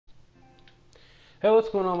Hey, what's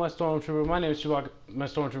going on, my Stormtrooper? My name is Chewbacca. My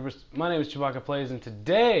Stormtroopers. My name is Chewbacca Plays, and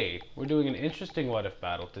today we're doing an interesting what if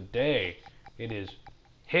battle. Today it is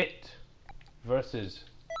Hit versus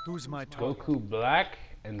Who's my target? Goku Black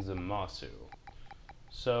and Zamasu.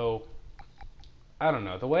 So I don't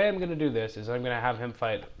know. The way I'm gonna do this is I'm gonna have him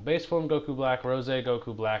fight base form Goku Black, Rose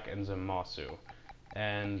Goku Black, and Zamasu.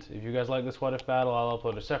 And if you guys like this what if battle, I'll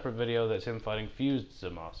upload a separate video that's him fighting fused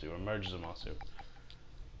Zamasu or merged Zamasu.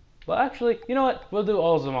 Well, actually, you know what? We'll do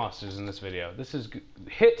all Zamasus in this video. This is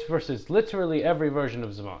Hit versus literally every version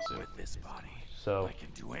of Zamasu. With this body, So, I can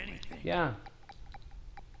do anything. yeah.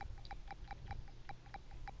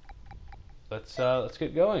 Let's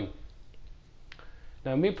get going.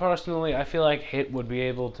 Now, me personally, I feel like Hit would be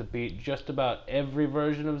able to beat just about every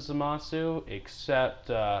version of Zamasu,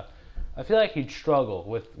 except I feel like he'd struggle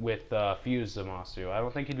with fused Zamasu. I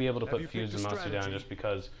don't think he'd be able to put fused Zamasu down just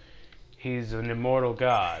because he's an immortal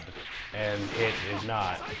god, and Hit is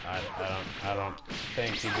not. I don't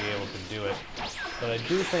think he'd be able to do it. But I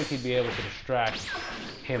do think he'd be able to distract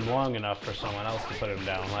him long enough for someone else to put him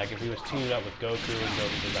down. Like if he was teamed up with Goku and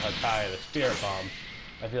Goku did the Hakai, the Spirit Bomb,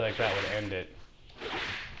 I feel like that would end it.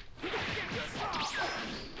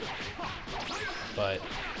 But,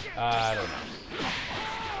 I don't know.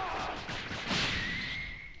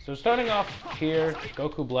 So starting off here,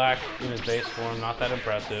 Goku Black in his base form, not that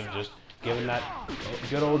impressive, just given that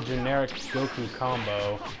good old generic Goku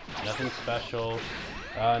combo, nothing special,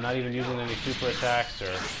 not even using any super attacks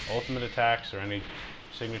or ultimate attacks or any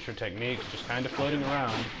signature techniques, just kind of floating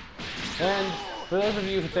around. And for those of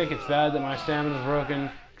you who think it's bad that my stamina is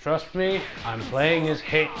broken, trust me, I'm playing as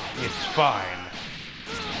Hit, it's fine.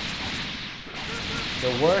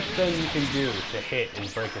 The worst thing you can do to Hit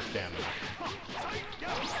is break his stamina.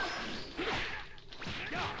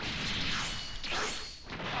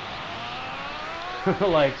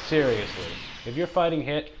 Like, seriously. If you're fighting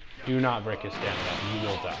Hit, do not break his stamina. You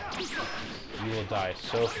will die. You will die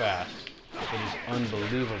so fast. It is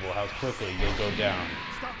unbelievable how quickly you'll go down.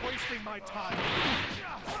 Stop wasting my time.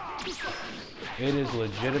 It is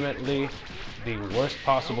legitimately the worst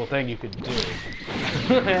possible thing you could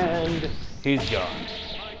do. And he's gone.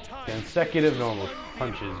 Consecutive normal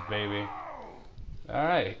punches, baby.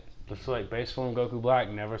 Alright. Looks like base form Goku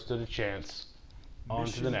Black never stood a chance. On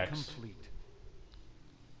to the next. Complete.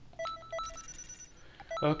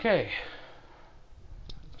 Okay,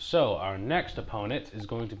 so our next opponent is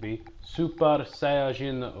going to be Super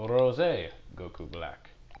Saiyajin Rose Goku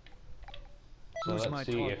Black. So let's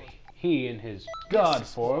see if he in his God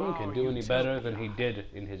form can do any better than he did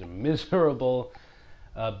in his miserable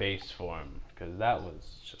base form, because that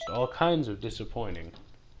was just all kinds of disappointing.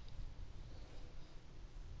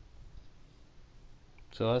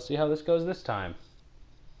 So let's see how this goes this time.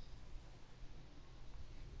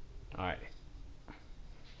 Alright.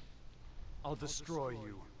 I'll destroy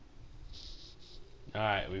you.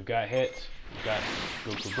 Alright, we've got Hit, we've got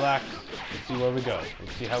Goku Black. Let's see where we go.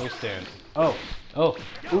 Let's see how we stand. Oh, ooh,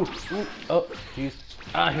 oh, jeez.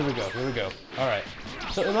 Here we go. Alright.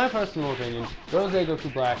 So in my personal opinion, Rose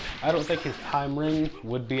Goku Black, I don't think his time ring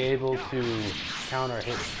would be able to counter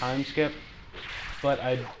Hit's time skip. But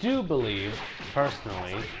I do believe,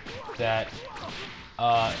 personally, that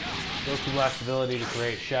Goku Black's ability to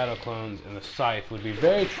create shadow clones in the Scythe would be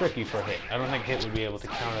very tricky for Hit. I don't think Hit would be able to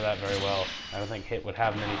counter that very well. I don't think Hit would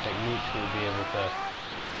have many techniques that would be able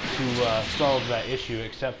to solve that issue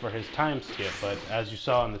except for his time skip. But as you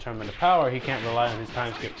saw in the Tournament of Power, he can't rely on his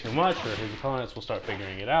time skip too much or his opponents will start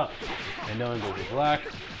figuring it out. And knowing Goku Black,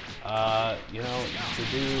 you know, the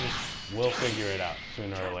dude will figure it out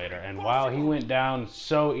sooner or later. And while he went down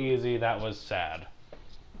so easy, that was sad.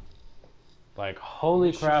 Like,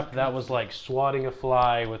 holy crap, that was like swatting a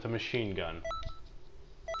fly with a machine gun.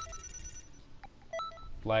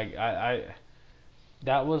 Like,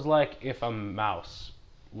 that was like if a mouse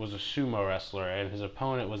was a sumo wrestler and his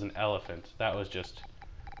opponent was an elephant. That was just,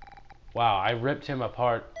 wow, I ripped him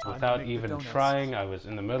apart without even trying. I was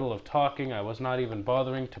in the middle of talking. I was not even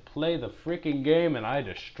bothering to play the freaking game, and I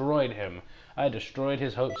destroyed him. I destroyed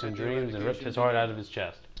his hopes and dreams and ripped his heart out of his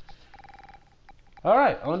chest.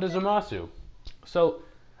 Alright, on to Zamasu. So,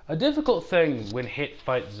 a difficult thing when Hit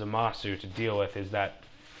fights Zamasu to deal with is that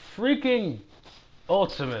freaking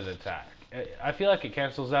ultimate attack. I feel like it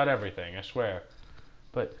cancels out everything, I swear.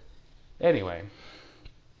 But, anyway,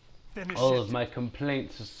 all of my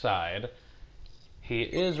complaints aside, he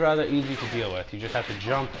is rather easy to deal with. You just have to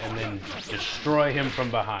jump and then destroy him from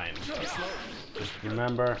behind. Just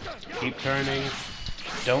remember, keep turning,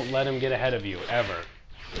 don't let him get ahead of you, ever.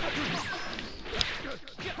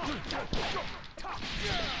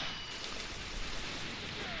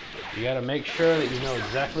 You gotta make sure that you know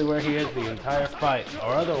exactly where he is the entire fight,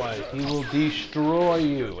 or otherwise he will destroy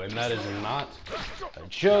you, and that is not a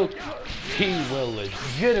joke. He will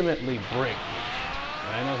legitimately break you.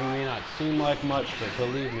 And I know he may not seem like much, but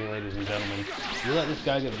believe me, ladies and gentlemen, you let this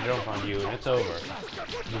guy get the jump on you, and it's over.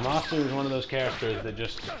 Zamasu is one of those characters that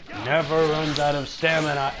just never runs out of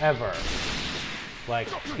stamina, ever. Like,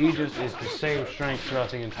 he just is the same strength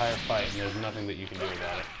throughout the entire fight, and there's nothing that you can do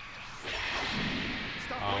about it.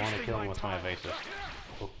 Oh, I want to kill him with my evasive.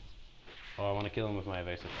 Oh, I want to kill him with my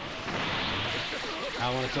evasive.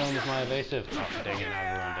 I want to kill him with my evasive. Oh, dang it,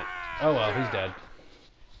 I ruined it. Oh well, he's dead.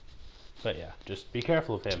 But yeah, just be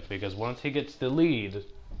careful of him, because once he gets the lead,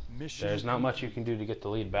 there's not much you can do to get the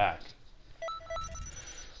lead back.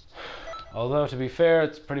 Although, to be fair,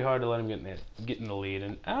 it's pretty hard to let him get in the lead,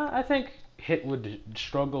 and I think Hit would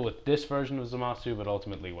struggle with this version of Zamasu, but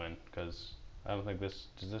ultimately win, because I don't think does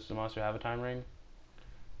this Zamasu have a time ring?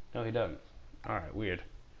 No, he doesn't. Alright, weird.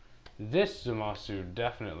 This Zamasu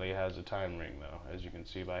definitely has a time ring, though, as you can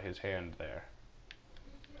see by his hand there.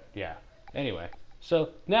 Yeah. Anyway, so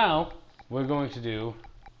now we're going to do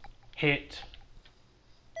Hit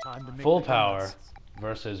Full Power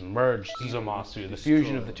versus Merged Zamasu, the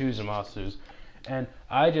fusion of the two Zamasus. And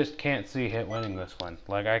I just can't see Hit winning this one.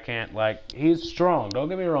 Like, I can't, like, he's strong, don't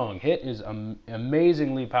get me wrong. Hit is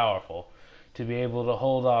amazingly powerful to be able to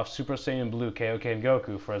hold off Super Saiyan Blue Kaioken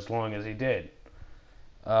Goku for as long as he did.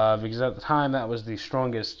 Because at the time, that was the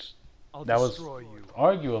strongest, that was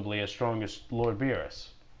arguably as strong as Lord Beerus.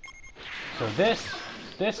 So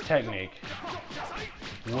this technique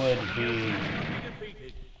would be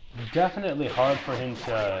definitely hard for him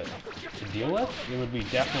to deal with. It would be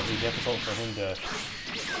definitely difficult for him to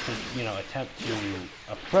you know, attempt to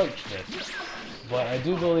approach this. But I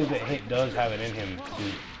do believe that Hit does have it in him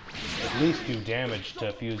to at least do damage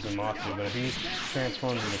to fuse Zamasu. But if he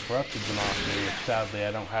transforms into corrupted Zamasu, which sadly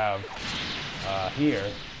I don't have here,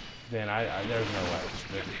 then there's no way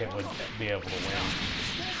that Hit would be able to win.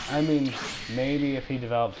 I mean, maybe if he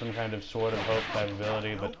developed some kind of Sword of Hope type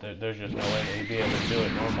ability, but there's just no way that he'd be able to do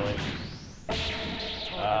it normally.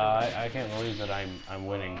 I can't believe that I'm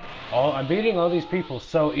winning. I'm beating all these people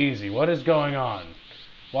so easy. What is going on?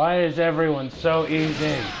 Why is everyone so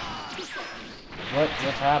easy? What's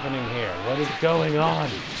happening here? What is going on?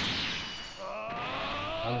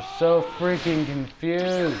 I'm so freaking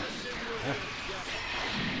confused.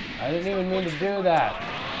 I didn't even mean to do that.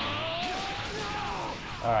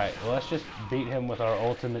 Alright, well, let's just beat him with our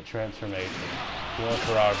ultimate transformation. Pure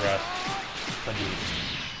progress.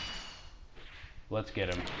 Let's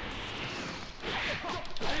get him.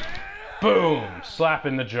 Boom! Slap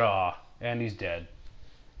in the jaw. And he's dead.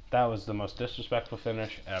 That was the most disrespectful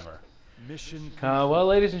finish ever. Well,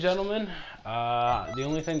 ladies and gentlemen, the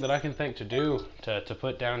only thing that I can think to do to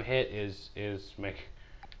put down Hit is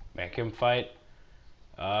make him fight.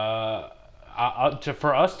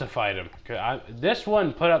 For us to fight him. This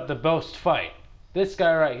one put up the most fight. This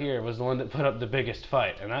guy right here was the one that put up the biggest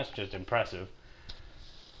fight, and that's just impressive.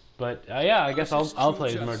 But yeah, I guess I'll play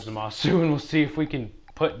as Merge Zamasu, and we'll see if we can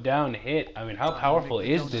put down Hit. I mean, how powerful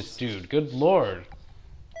is this dude? Good lord.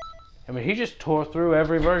 I mean, he just tore through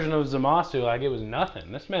every version of Zamasu like it was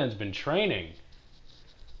nothing. This man's been training.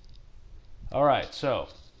 Alright, so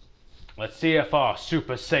let's see if our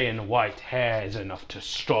Super Saiyan white hair is enough to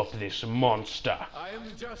stop this monster. I am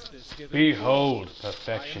justice. Behold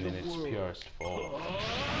perfection in its purest form. Oh,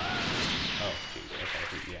 jeez.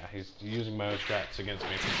 Okay, yeah, he's using my own strats against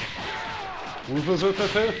me. Woof, woof, woof,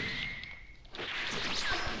 woof, woof.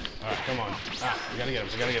 Alright, come on. We gotta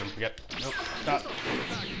get him. Nope, stop.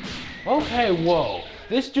 Okay, whoa.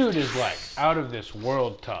 This dude is like out of this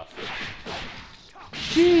world tough.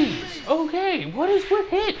 Jeez. Okay, what is with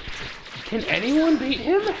Hit? Can anyone beat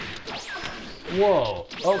him? Whoa.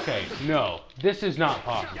 Okay, no. This is not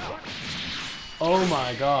possible. Oh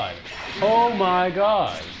my god. Oh my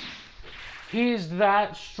god. He's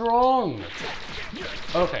that strong.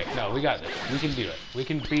 Okay, no, we got this. We can do it. We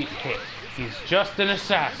can beat Hit. He's just an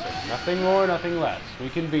assassin. Nothing more, nothing less. We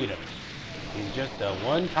can beat him. He's just a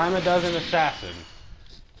one-time-a-dozen assassin.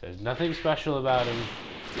 There's nothing special about him.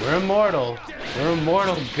 We're immortal. We're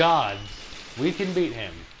immortal gods. We can beat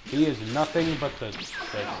him. He is nothing but the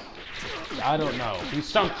I don't know. He's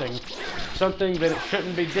something. Something that it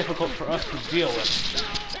shouldn't be difficult for us to deal with.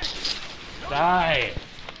 Die.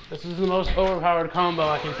 This is the most overpowered combo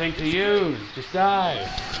I can think to use. Just die.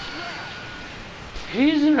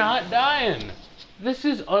 He's not dying. This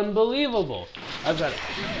is unbelievable. I've got it.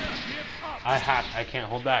 I can't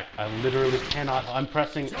hold back. I literally cannot. I'm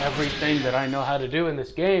pressing everything that I know how to do in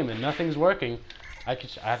this game, and nothing's working. I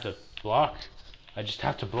have to block. I just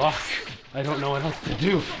have to block. I don't know what else to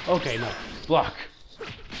do. Okay, no. Block.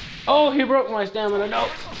 Oh, he broke my stamina. No.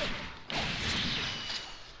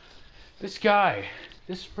 This guy.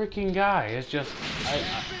 This freaking guy is just...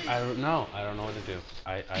 I don't know. I don't know what to do.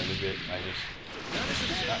 I legit... I just...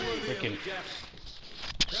 freaking...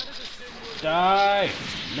 Die!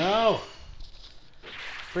 No!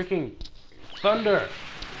 Freaking... Thunder!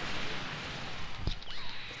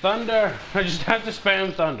 Thunder! I just have to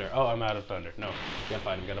spam thunder. Oh, I'm out of thunder. No. Gotta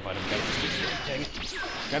fight him, gotta fight him, gotta fight him.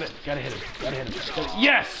 Dang it. Gotta hit him. Gotta hit him.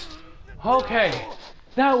 Yes! Okay.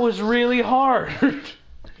 That was really hard.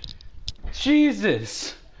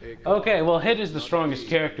 Jesus. Okay, well, Hit is the strongest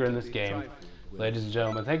character in this game. Ladies and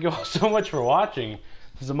gentlemen, thank you all so much for watching.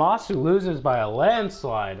 Zamasu loses by a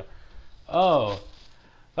landslide. Oh.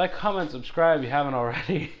 Like, comment, subscribe if you haven't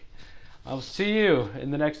already. I'll see you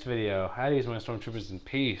in the next video. Adios, my stormtroopers, in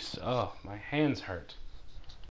peace. Oh, my hands hurt.